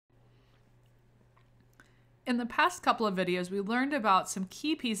In the past couple of videos, we learned about some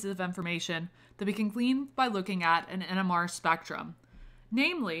key pieces of information that we can glean by looking at an NMR spectrum.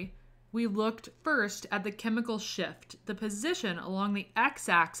 Namely, we looked first at the chemical shift, the position along the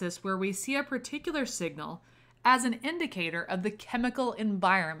x-axis where we see a particular signal as an indicator of the chemical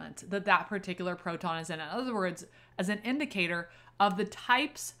environment that that particular proton is in. In other words, as an indicator of the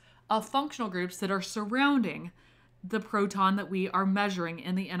types of functional groups that are surrounding the proton that we are measuring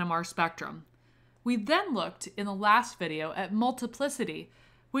in the NMR spectrum. We then looked in the last video at multiplicity,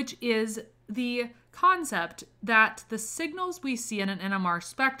 which is the concept that the signals we see in an NMR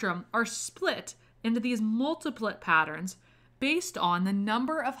spectrum are split into these multiplet patterns based on the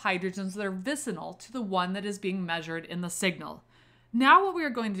number of hydrogens that are vicinal to the one that is being measured in the signal. Now what we are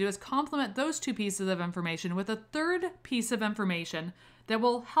going to do is complement those two pieces of information with a third piece of information that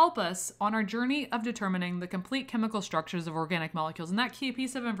will help us on our journey of determining the complete chemical structures of organic molecules. And that key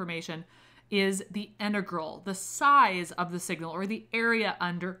piece of information is the integral, the size of the signal, or the area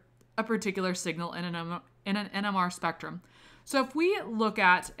under a particular signal in an NMR spectrum. So if we look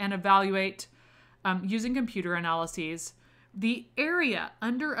at and evaluate using computer analyses, the area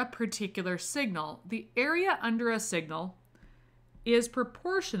under a particular signal, the area under a signal is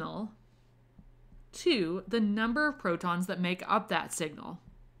proportional to the number of protons that make up that signal.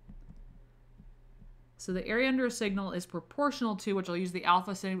 So the area under a signal is proportional to, which I'll use the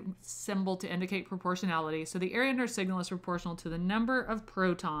alpha symbol to indicate proportionality. So the area under a signal is proportional to the number of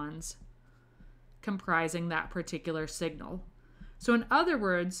protons comprising that particular signal. So in other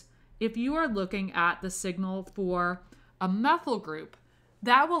words, if you are looking at the signal for a methyl group,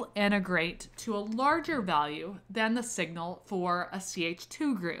 that will integrate to a larger value than the signal for a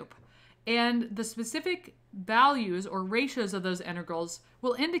CH2 group. And the specific values or ratios of those integrals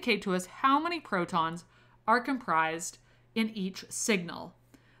will indicate to us how many protons are comprised in each signal.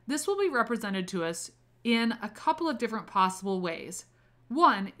 This will be represented to us in a couple of different possible ways.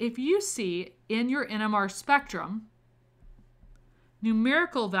 One, if you see in your NMR spectrum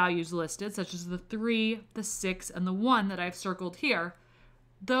numerical values listed, such as the 3, the 6, and the 1 that I've circled here,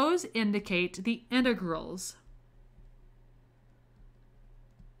 those indicate the integrals.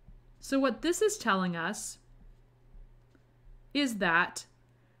 So what this is telling us is that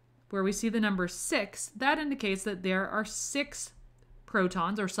where we see the number 6, that indicates that there are 6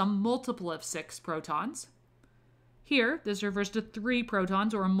 protons or some multiple of 6 protons. Here, this refers to 3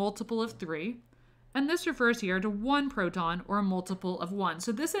 protons or a multiple of 3. And this refers here to 1 proton or a multiple of 1.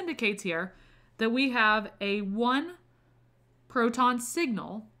 So this indicates here that we have a 1 proton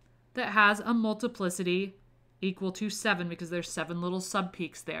signal that has a multiplicity equal to 7 because there's 7 little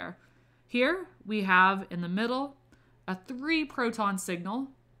subpeaks there. Here we have in the middle a 3 proton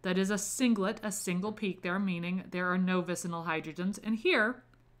signal that is a singlet, a single peak there, meaning there are no vicinal hydrogens. And here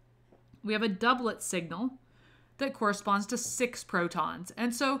we have a doublet signal that corresponds to 6 protons.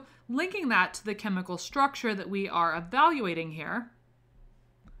 And so linking that to the chemical structure that we are evaluating here,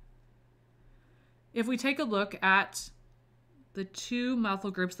 if we take a look at the 2 methyl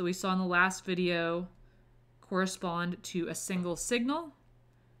groups that we saw in the last video correspond to a single signal,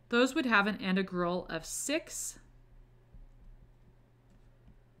 those would have an integral of 6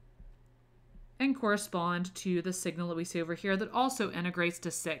 and correspond to the signal that we see over here that also integrates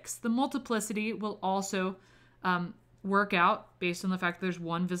to 6. The multiplicity will also work out based on the fact that there's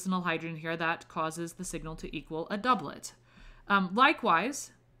 1 vicinal hydrogen here that causes the signal to equal a doublet.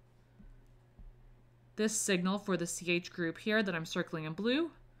 Likewise, this signal for the CH group here that I'm circling in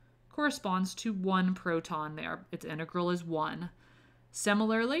blue corresponds to 1 proton there. Its integral is 1.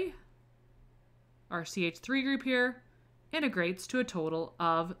 Similarly, our CH3 group here integrates to a total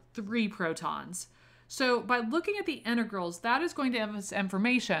of 3 protons. So by looking at the integrals, that is going to give us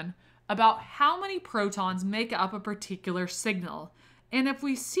information about how many protons make up a particular signal. And if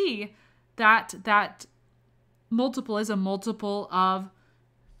we see that that multiple is a multiple of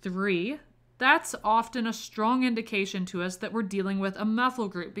 3, that's often a strong indication to us that we're dealing with a methyl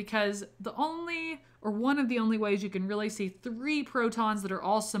group, because the only, or one of the only ways you can really see 3 protons that are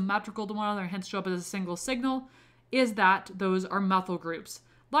all symmetrical to one another and hence show up as a single signal is that those are methyl groups.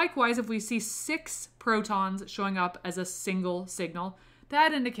 Likewise, if we see 6 protons showing up as a single signal,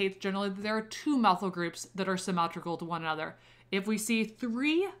 that indicates generally that there are 2 methyl groups that are symmetrical to one another. If we see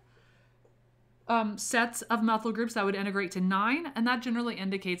 3 sets of methyl groups, that would integrate to 9, and that generally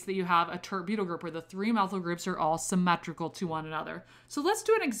indicates that you have a tert-butyl group where the 3 methyl groups are all symmetrical to one another. So let's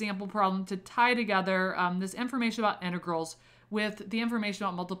do an example problem to tie together this information about integrals with the information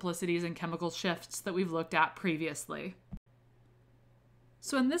about multiplicities and chemical shifts that we've looked at previously.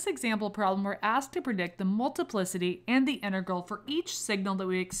 So in this example problem, we're asked to predict the multiplicity and the integral for each signal that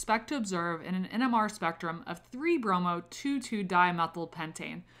we expect to observe in an NMR spectrum of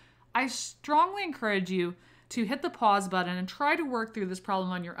 3-bromo-2,2-dimethylpentane. I strongly encourage you to hit the pause button and try to work through this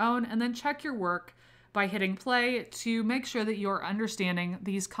problem on your own, and then check your work by hitting play to make sure that you're understanding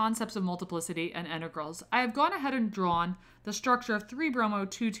these concepts of multiplicity and integrals. I have gone ahead and drawn the structure of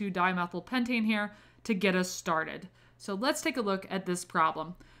 3-bromo-2,2-dimethylpentane here to get us started. So let's take a look at this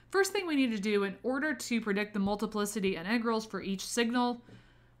problem. First thing we need to do in order to predict the multiplicity and integrals for each signal,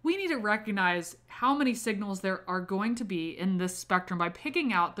 we need to recognize how many signals there are going to be in this spectrum by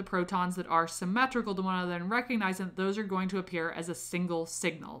picking out the protons that are symmetrical to one another and recognizing that those are going to appear as a single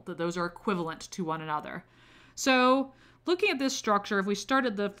signal, that those are equivalent to one another. So looking at this structure, if we start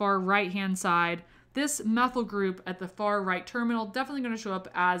at the far right-hand side, this methyl group at the far right terminal definitely going to show up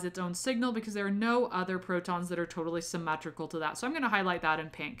as its own signal because there are no other protons that are totally symmetrical to that. So I'm going to highlight that in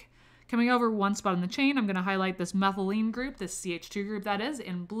pink. Coming over one spot in the chain, I'm going to highlight this methylene group, this CH2 group that is,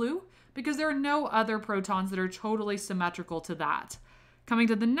 in blue, because there are no other protons that are totally symmetrical to that. Coming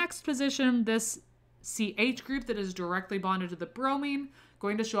to the next position, this CH group that is directly bonded to the bromine,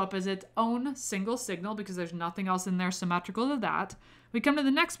 going to show up as its own single signal because there's nothing else in there symmetrical to that. We come to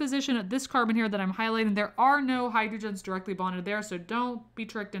the next position at this carbon here that I'm highlighting. There are no hydrogens directly bonded there, so don't be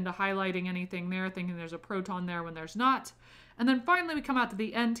tricked into highlighting anything there, thinking there's a proton there when there's not. And then finally we come out to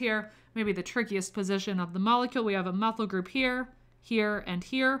the end here, maybe the trickiest position of the molecule. We have a methyl group here, here, and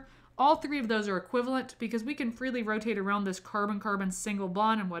here. All three of those are equivalent because we can freely rotate around this carbon-carbon single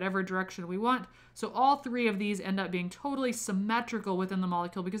bond in whatever direction we want. So all three of these end up being totally symmetrical within the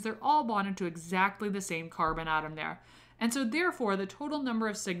molecule because they're all bonded to exactly the same carbon atom there. And so therefore, the total number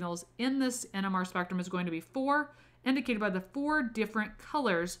of signals in this NMR spectrum is going to be 4, indicated by the 4 different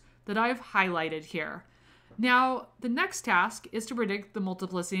colors that I've highlighted here. Now, the next task is to predict the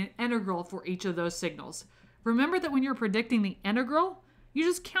multiplicity and integral for each of those signals. Remember that when you're predicting the integral, you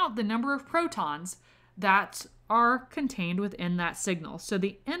just count the number of protons that are contained within that signal. So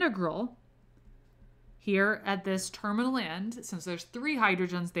the integral here at this terminal end, since there's 3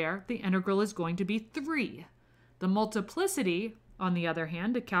 hydrogens there, the integral is going to be 3. The multiplicity, on the other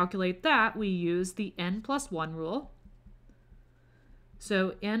hand, to calculate that, we use the n+1 rule.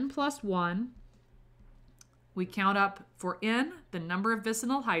 So n+1, we count up for n, the number of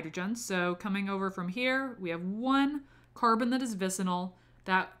vicinal hydrogens. So coming over from here, we have 1 carbon that is vicinal.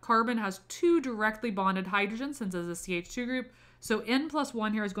 That carbon has 2 directly bonded hydrogens since it's a CH2 group. So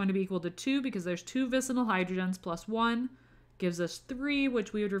n+1 here is going to be equal to 2 because there's 2 vicinal hydrogens plus 1. Gives us 3,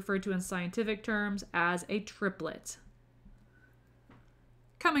 which we would refer to in scientific terms as a triplet.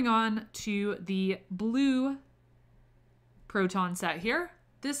 Coming on to the blue proton set here.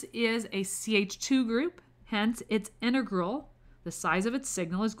 This is a CH2 group, hence its integral, the size of its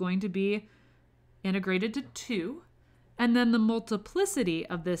signal, is going to be integrated to 2. And then the multiplicity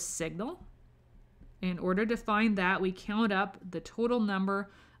of this signal, in order to find that, we count up the total number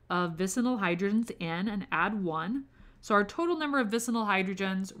of vicinal hydrogens n and add 1. So our total number of vicinal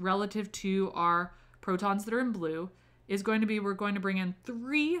hydrogens relative to our protons that are in blue is going to be, we're going to bring in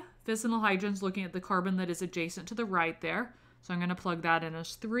 3 vicinal hydrogens looking at the carbon that is adjacent to the right there. So I'm going to plug that in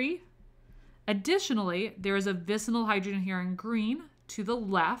as 3. Additionally, there is a vicinal hydrogen here in green to the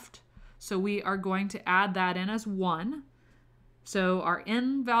left. So we are going to add that in as 1. So our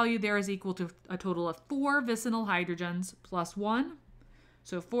n value there is equal to a total of 4 vicinal hydrogens plus 1.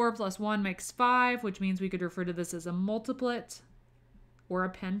 So 4 plus 1 makes 5, which means we could refer to this as a multiplet or a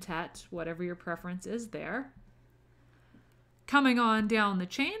pentet, whatever your preference is there. Coming on down the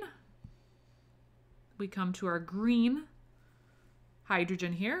chain, we come to our green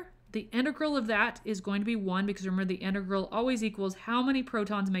hydrogen here. The integral of that is going to be 1 because remember the integral always equals how many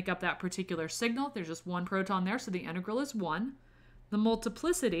protons make up that particular signal. There's just 1 proton there, so the integral is 1. The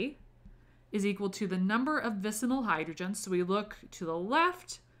multiplicity is equal to the number of vicinal hydrogens. So we look to the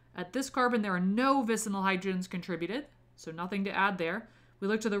left at this carbon, there are no vicinal hydrogens contributed, so nothing to add there. We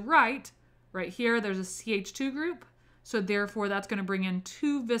look to the right here, there's a CH2 group, so therefore that's going to bring in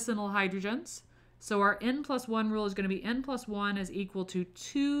 2 vicinal hydrogens. So our n+1 rule is going to be n+1 is equal to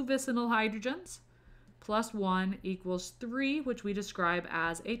 2 vicinal hydrogens plus 1 equals 3, which we describe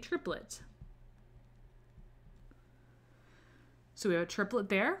as a triplet. So we have a triplet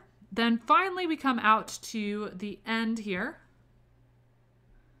there. Then finally we come out to the end here.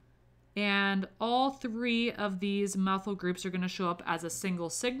 And all 3 of these methyl groups are going to show up as a single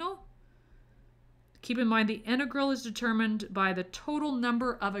signal. Keep in mind the integral is determined by the total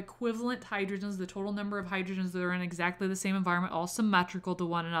number of equivalent hydrogens, the total number of hydrogens that are in exactly the same environment, all symmetrical to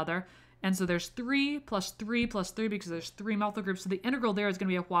one another. And so there's 3 plus 3 plus 3 because there's 3 methyl groups. So the integral there is going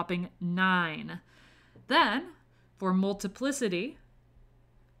to be a whopping 9. Then for multiplicity,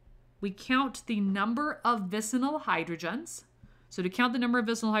 we count the number of vicinal hydrogens. So to count the number of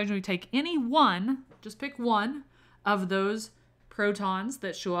vicinal hydrogens, we take any one, just pick one of those protons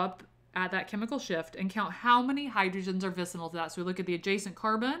that show up at that chemical shift and count how many hydrogens are vicinal to that. So we look at the adjacent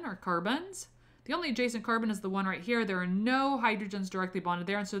carbon or carbons. The only adjacent carbon is the one right here. There are no hydrogens directly bonded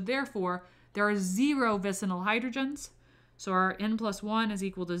there, and so therefore there are 0 vicinal hydrogens. So our n plus 1 is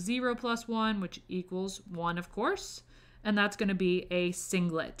equal to 0 plus 1, which equals 1, of course, and that's going to be a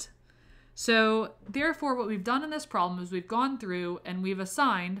singlet. So therefore what we've done in this problem is we've gone through and we've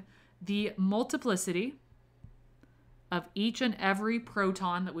assigned the multiplicity of each and every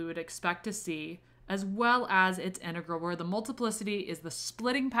proton that we would expect to see, as well as its integral, where the multiplicity is the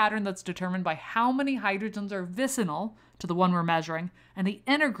splitting pattern that's determined by how many hydrogens are vicinal to the one we're measuring, and the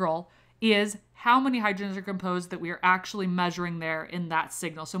integral is how many hydrogens are composed that we are actually measuring there in that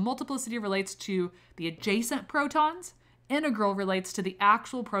signal. So multiplicity relates to the adjacent protons, integral relates to the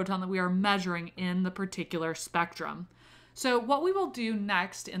actual proton that we are measuring in the particular spectrum. So what we will do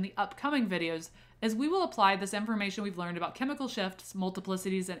next in the upcoming videos is we will apply this information we've learned about chemical shifts,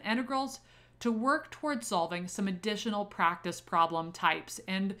 multiplicities, and integrals to work toward solving some additional practice problem types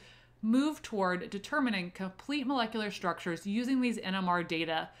and move toward determining complete molecular structures using these NMR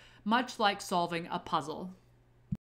data, much like solving a puzzle.